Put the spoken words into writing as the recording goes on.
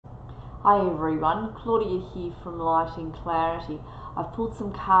Hi everyone, Claudia here from Light and Clarity. I've pulled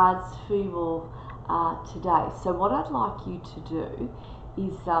some cards for you all today. So what I'd like you to do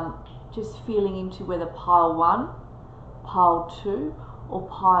is just feeling into whether pile 1, pile 2 or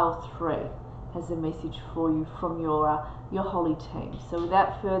pile 3 has a message for you from your holy team. So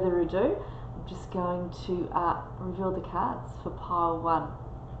without further ado, I'm just going to reveal the cards for pile 1.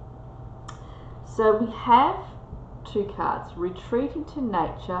 So we have two cards, Retreat into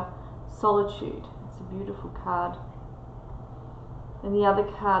Nature, Solitude. It's a beautiful card. And the other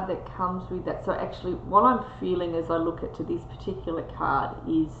card that comes with that, so actually what I'm feeling as I look at to this particular card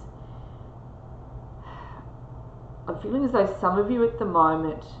is I'm feeling as though some of you at the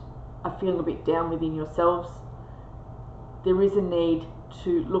moment are feeling a bit down within yourselves. There is a need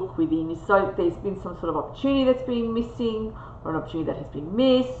to look within. So there's been some sort of opportunity that's been missing or an opportunity that has been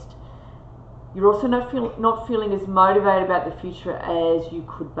missed. You're also not feeling as motivated about the future as you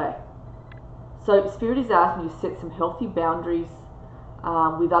could be. So Spirit is asking you to set some healthy boundaries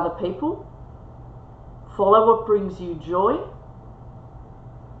with other people. Follow what brings you joy.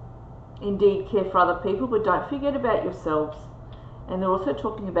 Indeed, care for other people, but don't forget about yourselves. And they're also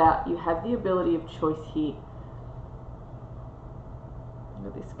talking about you have the ability of choice here.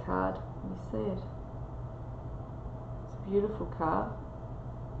 Look at this card. Can you see it? It's a beautiful card.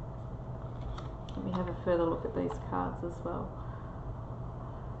 Let me have a further look at these cards as well.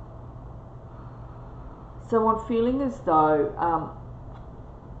 So I'm feeling as though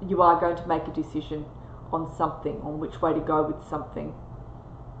you are going to make a decision on something, on which way to go with something.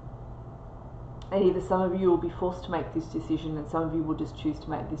 And either some of you will be forced to make this decision and some of you will just choose to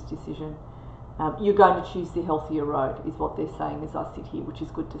make this decision. You're going to choose the healthier road is what they're saying as I sit here, which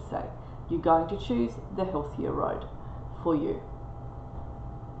is good to say. You're going to choose the healthier road for you.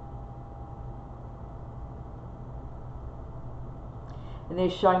 And they're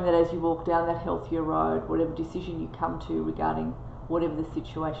showing that as you walk down that healthier road, whatever decision you come to regarding whatever the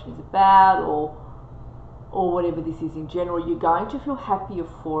situation is about or whatever this is in general, you're going to feel happier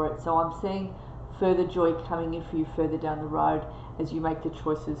for it. So I'm seeing further joy coming in for you further down the road as you make the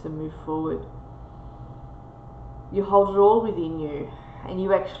choices and move forward. You hold it all within you, and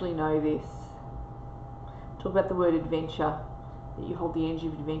you actually know this. Talk about the word adventure, that you hold the energy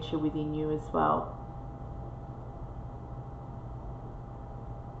of adventure within you as well.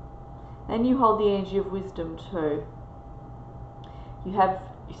 And you hold the energy of wisdom too. You have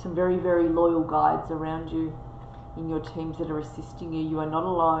some very, very loyal guides around you in your teams that are assisting you. You are not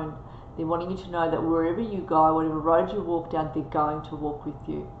alone. They're wanting you to know that wherever you go, whatever road you walk down, they're going to walk with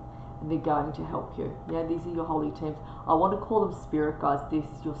you and they're going to help you. Yeah, these are your holy teams. I want to call them spirit guides. This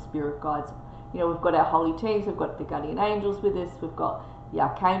is your spirit guides. You know, we've got our holy teams. We've got the guardian angels with us. We've got the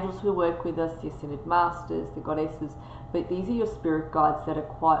archangels who work with us, the ascended masters, the goddesses. But these are your spirit guides that are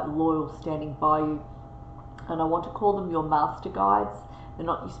quite loyal, standing by you. And I want to call them your master guides. They're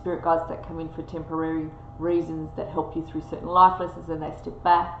not your spirit guides that come in for temporary reasons that help you through certain life lessons and they step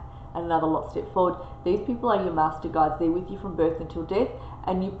back and another lot step forward. These people are your master guides. They're with you from birth until death,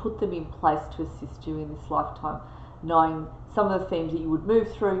 and you put them in place to assist you in this lifetime, knowing some of the themes that you would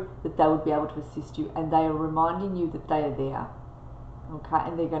move through, that they would be able to assist you, and they are reminding you that they are there. Okay,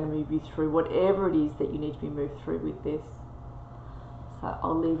 and they're going to move you through whatever it is that you need to be moved through with this. So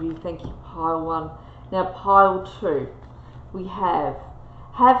I'll leave you. Thank you, pile 1. Now pile 2, we have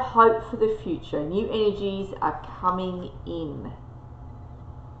hope for the future. New energies are coming in.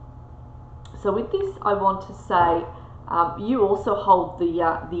 So with this, I want to say you also hold the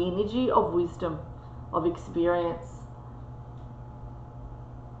energy of wisdom, of experience,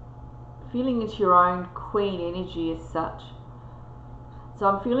 feeling into your own queen energy as such. So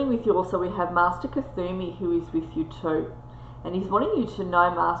I'm feeling with you also, we have Master Kathumi who is with you too. And he's wanting you to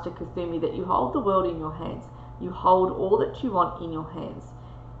know, Master Kathumi, that you hold the world in your hands. You hold all that you want in your hands.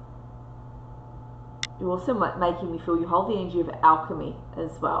 You're also making me feel you hold the energy of alchemy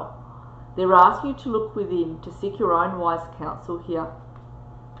as well. They're asking you to look within, to seek your own wise counsel here.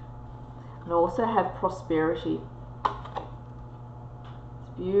 And also have prosperity. It's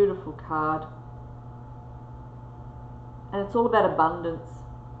a beautiful card. And it's all about abundance.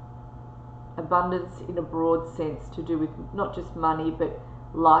 Abundance in a broad sense, to do with not just money but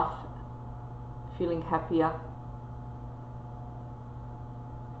life, feeling happier.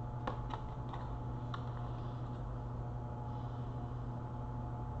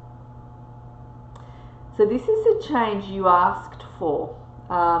 So this is a change you asked for,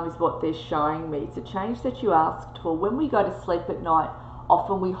 is what they're showing me. It's a change that you asked for. When we go to sleep at night,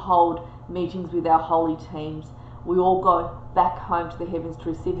 often we hold meetings with our holy teams we all go back home to the heavens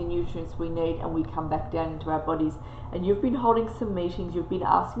to receive the nutrients we need, and we come back down into our bodies. And you've been holding some meetings, you've been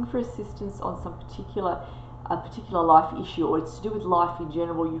asking for assistance on some particular life issue, or it's to do with life in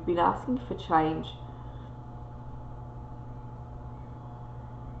general. You've been asking for change,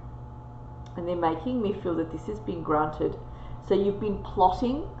 and they're making me feel that this has been granted. So you've been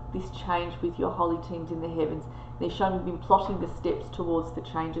plotting this change with your holy teams in the heavens. They're showing you've been plotting the steps towards the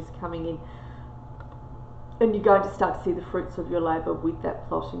changes coming in, and you're going to start to see the fruits of your labour with that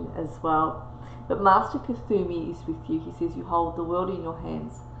plotting as well. But Master Kuthumi is with you. He says you hold the world in your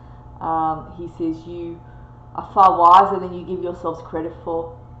hands. He says you are far wiser than you give yourselves credit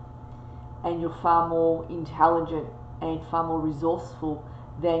for, and you're far more intelligent and far more resourceful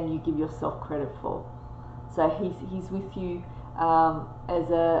than you give yourself credit for. So he's with you as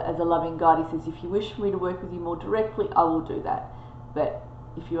a loving God. He says, if you wish for me to work with you more directly, I will do that. But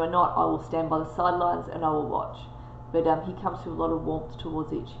if you are not, I will stand by the sidelines and I will watch. But he comes with a lot of warmth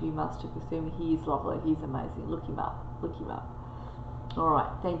towards each of you, Master Kuthumi. He is lovely. He's amazing. Look him up. Look him up. All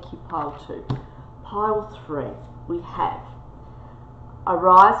right. Thank you, pile 2. Pile 3, we have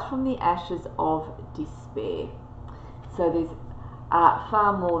arise from the ashes of despair. So there's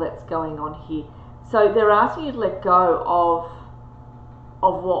far more that's going on here. So they're asking you to let go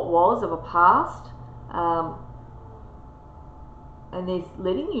of what was, of a past, and there's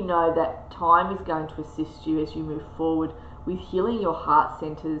letting you know that time is going to assist you as you move forward with healing your heart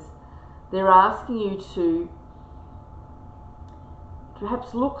centers. They're asking you to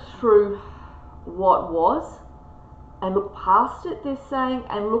perhaps look through what was and look past it, they're saying,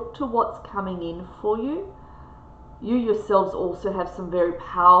 and look to what's coming in for you. You yourselves also have some very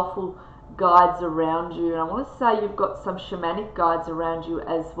powerful guides around you, and I want to say you've got some shamanic guides around you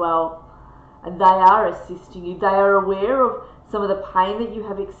as well, and they are assisting you. They are aware of some of the pain that you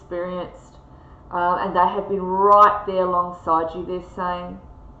have experienced, and they have been right there alongside you, they're saying,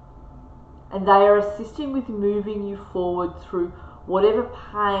 and they are assisting with moving you forward through whatever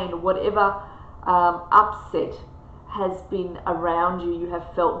pain, whatever upset has been around you, you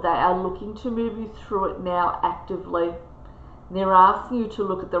have felt. They are looking to move you through it now actively. And they're asking you to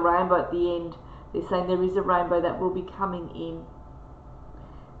look at the rainbow at the end. They're saying there is a rainbow that will be coming in.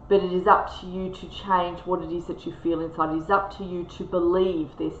 But it is up to you to change what it is that you feel inside. It is up to you to believe,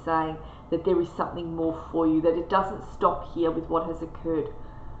 they're saying, that there is something more for you, that it doesn't stop here with what has occurred.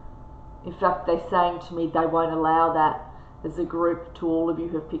 In fact, they're saying to me they won't allow that as a group, to all of you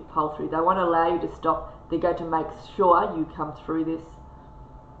who have picked pile 3. They won't allow you to stop. They're going to make sure you come through this.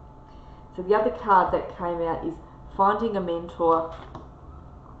 So the other card that came out is finding a mentor.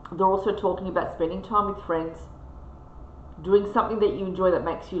 They're also talking about spending time with friends, doing something that you enjoy that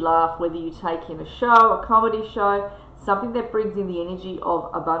makes you laugh, whether you take in a show, a comedy show, something that brings in the energy of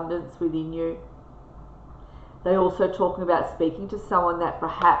abundance within you. They're also talking about speaking to someone that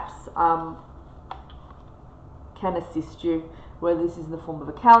perhaps can assist you, whether this is in the form of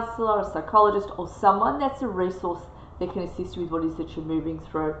a counsellor, a psychologist, or someone that's a resource that can assist you with what it is that you're moving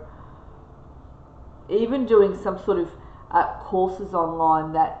through. Even doing some sort of courses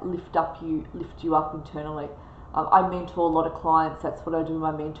online that lift you up internally. I mentor a lot of clients. That's what I do in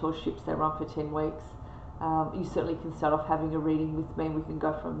my mentorships. They run for 10 weeks. You certainly can start off having a reading with me, and we can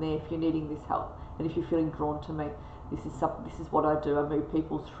go from there if you're needing this help. And if you're feeling drawn to me, this is what I do. I move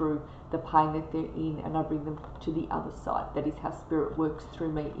people through the pain that they're in, and I bring them to the other side. That is how Spirit works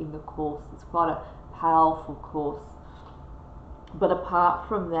through me in the course. It's quite a powerful course. But apart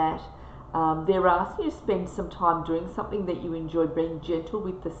from that, they're asking you to spend some time doing something that you enjoy, being gentle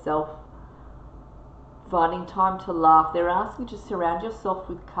with the self, finding time to laugh. They're asking you to surround yourself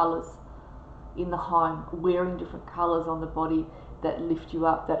with colours in the home, wearing different colours on the body that lift you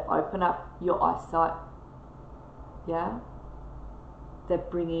up, that open up your eyesight, yeah, that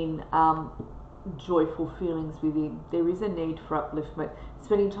bring in joyful feelings within. There is a need for upliftment.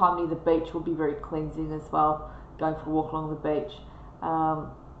 Spending time near the beach will be very cleansing as well, going for a walk along the beach.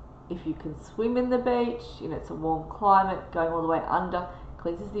 If you can swim in the beach, it's a warm climate, going all the way under,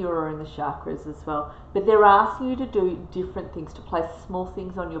 cleanses the aura and the chakras as well. But they're asking you to do different things, to place small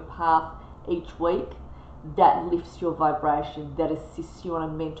things on your path each week that lifts your vibration, that assists you on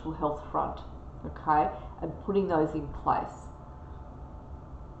a mental health front, okay? And putting those in place.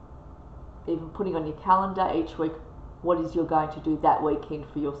 Even putting on your calendar each week what is you're going to do that weekend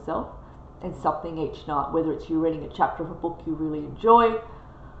for yourself, and something each night, whether it's you reading a chapter of a book you really enjoy,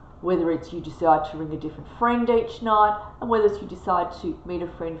 whether it's you decide to ring a different friend each night, and whether it's you decide to meet a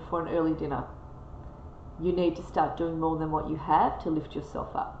friend for an early dinner. You need to start doing more than what you have to lift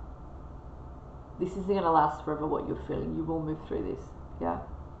yourself up. This isn't going to last forever, what you're feeling. You will move through this, yeah?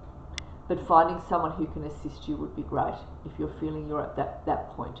 but finding someone who can assist you would be great if you're feeling you're at that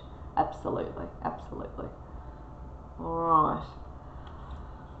point. Absolutely, absolutely. Alright.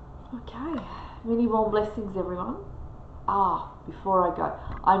 Okay. Many more blessings, everyone. Before I go,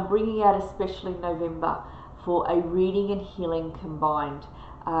 I'm bringing out a special in November for a reading and healing combined.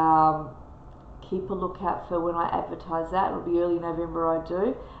 Keep a lookout for when I advertise that. It'll be early November, I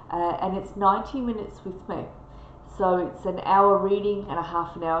do. And it's 90 minutes with me. So it's an hour reading and a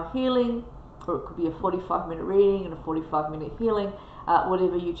half an hour healing, or it could be a 45-minute reading and a 45-minute healing.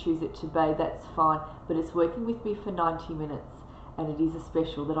 Whatever you choose it to be, that's fine. But it's working with me for 90 minutes. And it is a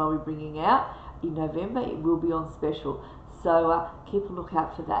special that I'll be bringing out in November. It will be on special. So keep a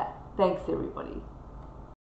lookout for that. Thanks, everybody.